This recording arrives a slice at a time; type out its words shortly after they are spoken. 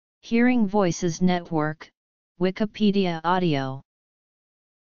Hearing Voices Network, Wikipedia Audio.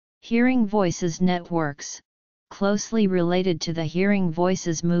 Hearing Voices networks, closely related to the Hearing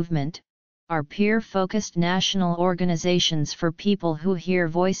Voices movement, are peer-focused national organizations for people who hear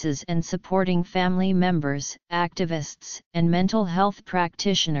voices and supporting family members, activists, and mental health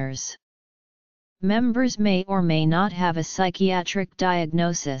practitioners. Members may or may not have a psychiatric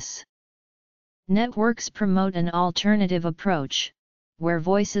diagnosis. Networks promote an alternative approach, where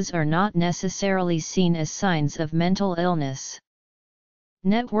voices are not necessarily seen as signs of mental illness.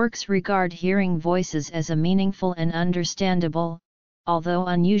 Networks regard hearing voices as a meaningful and understandable, although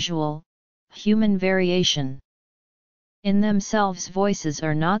unusual, human variation. In themselves, voices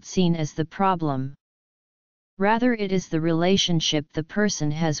are not seen as the problem. Rather, it is the relationship the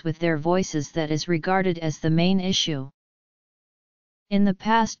person has with their voices that is regarded as the main issue. In the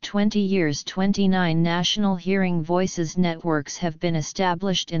past 20 years, 29 national hearing voices networks have been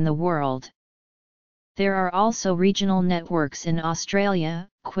established in the world. There are also regional networks in Australia,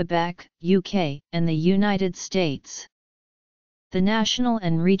 Quebec, UK, and the United States. The national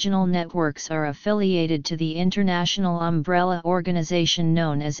and regional networks are affiliated to the international umbrella organization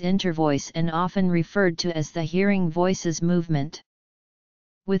known as Intervoice and often referred to as the Hearing Voices movement.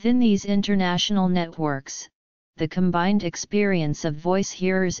 Within these international networks, the combined experience of voice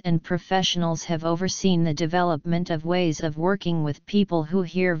hearers and professionals have overseen the development of ways of working with people who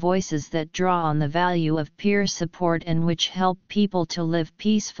hear voices that draw on the value of peer support and which help people to live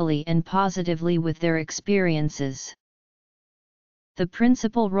peacefully and positively with their experiences. The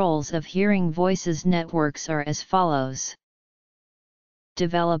principal roles of Hearing Voices networks are as follows.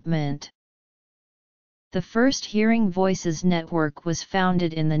 Development. The first Hearing Voices network was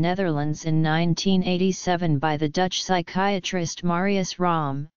founded in the Netherlands in 1987 by the Dutch psychiatrist Marius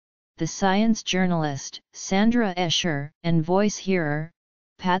Rahm, the science journalist Sandra Escher, and voice hearer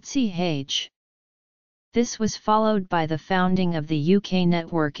Patsy Hage. This was followed by the founding of the UK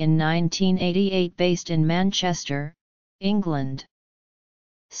network in 1988 based in Manchester, England.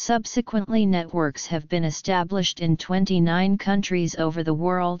 Subsequently, networks have been established in 29 countries over the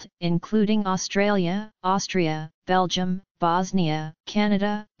world, including Australia, Austria, Belgium, Bosnia,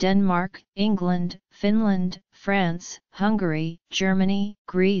 Canada, Denmark, England, Finland, France, Hungary, Germany,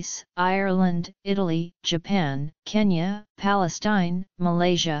 Greece, Ireland, Italy, Japan, Kenya, Palestine,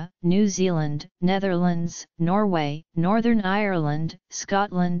 Malaysia, New Zealand, Netherlands, Norway, Northern Ireland,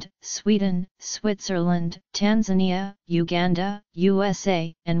 Scotland, Sweden, Switzerland, Tanzania, Uganda,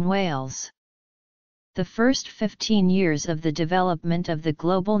 USA, and Wales. The first 15 years of the development of the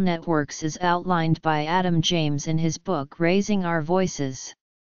global networks is outlined by Adam James in his book Raising Our Voices.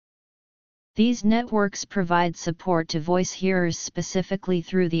 These networks provide support to voice hearers specifically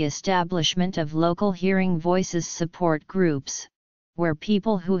through the establishment of local hearing voices support groups, where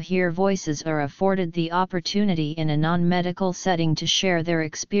people who hear voices are afforded the opportunity in a non-medical setting to share their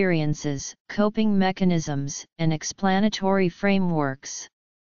experiences, coping mechanisms, and explanatory frameworks.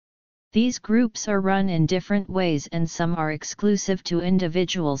 These groups are run in different ways and some are exclusive to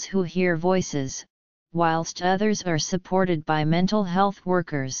individuals who hear voices, whilst others are supported by mental health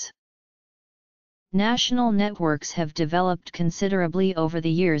workers. National networks have developed considerably over the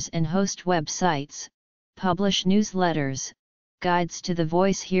years and host websites, publish newsletters, guides to the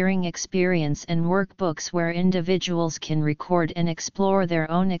voice hearing experience and workbooks where individuals can record and explore their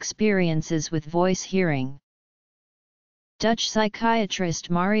own experiences with voice hearing. Dutch psychiatrist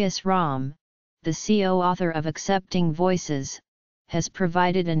Marius Rahm, the co-author of Accepting Voices, has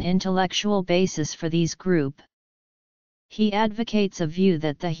provided an intellectual basis for these groups. He advocates a view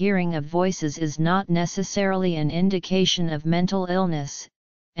that the hearing of voices is not necessarily an indication of mental illness,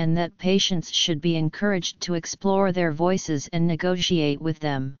 and that patients should be encouraged to explore their voices and negotiate with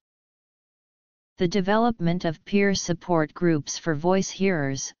them. The development of peer support groups for voice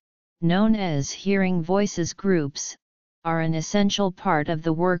hearers, known as Hearing Voices groups, are an essential part of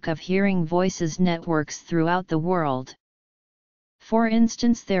the work of Hearing Voices networks throughout the world. For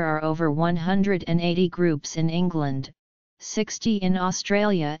instance, there are over 180 groups in England, 60 in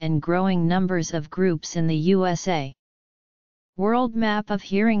Australia and growing numbers of groups in the USA. World Map of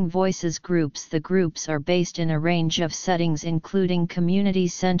Hearing Voices groups. The groups are based in a range of settings including community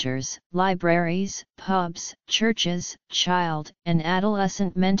centers, libraries, pubs, churches, child and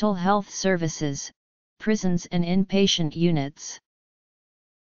adolescent mental health services, prisons and inpatient units.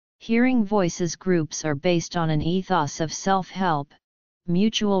 Hearing Voices groups are based on an ethos of self-help,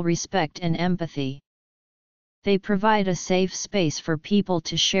 mutual respect and empathy. They provide a safe space for people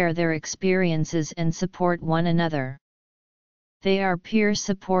to share their experiences and support one another. They are peer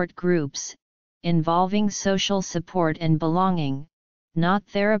support groups, involving social support and belonging, not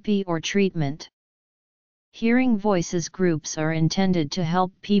therapy or treatment. Hearing voices groups are intended to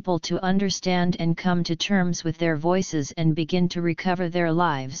help people to understand and come to terms with their voices and begin to recover their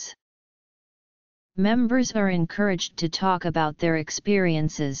lives. Members are encouraged to talk about their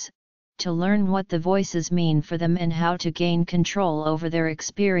experiences, to learn what the voices mean for them and how to gain control over their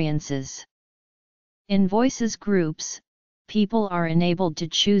experiences. In voices groups, people are enabled to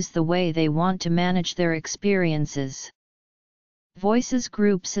choose the way they want to manage their experiences. Voices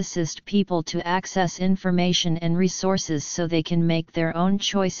groups assist people to access information and resources so they can make their own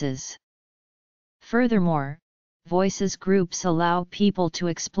choices. Furthermore, voices groups allow people to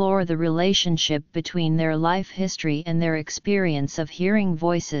explore the relationship between their life history and their experience of hearing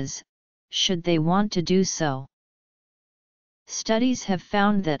voices, should they want to do so. Studies have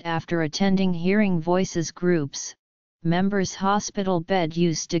found that after attending hearing voices groups, members' hospital bed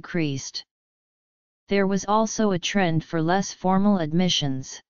use decreased. There was also a trend for less formal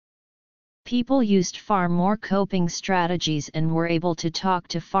admissions. People used far more coping strategies and were able to talk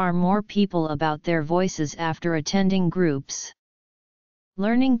to far more people about their voices after attending groups.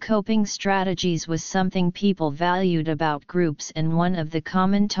 Learning coping strategies was something people valued about groups, and one of the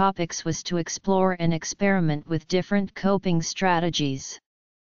common topics was to explore and experiment with different coping strategies.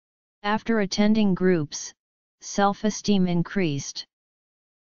 After attending groups, self-esteem increased.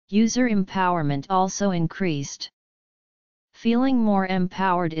 User empowerment also increased. Feeling more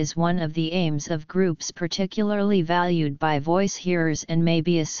empowered is one of the aims of groups particularly valued by voice hearers and may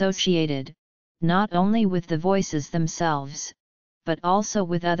be associated, not only with the voices themselves, but also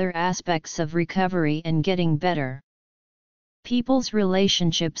with other aspects of recovery and getting better. People's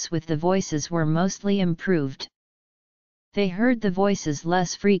relationships with the voices were mostly improved. They heard the voices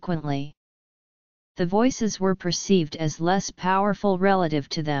less frequently. The voices were perceived as less powerful relative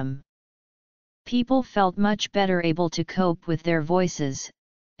to them. People felt much better able to cope with their voices,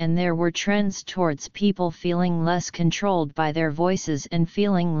 and there were trends towards people feeling less controlled by their voices and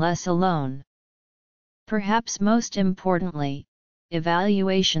feeling less alone. Perhaps most importantly,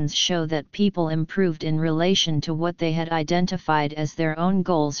 evaluations show that people improved in relation to what they had identified as their own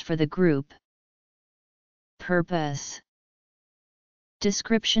goals for the group. Purpose.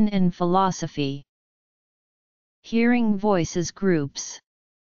 Description and philosophy. Hearing voices groups.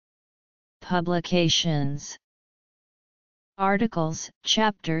 Publications. Articles,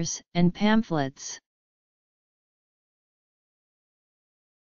 chapters, and pamphlets.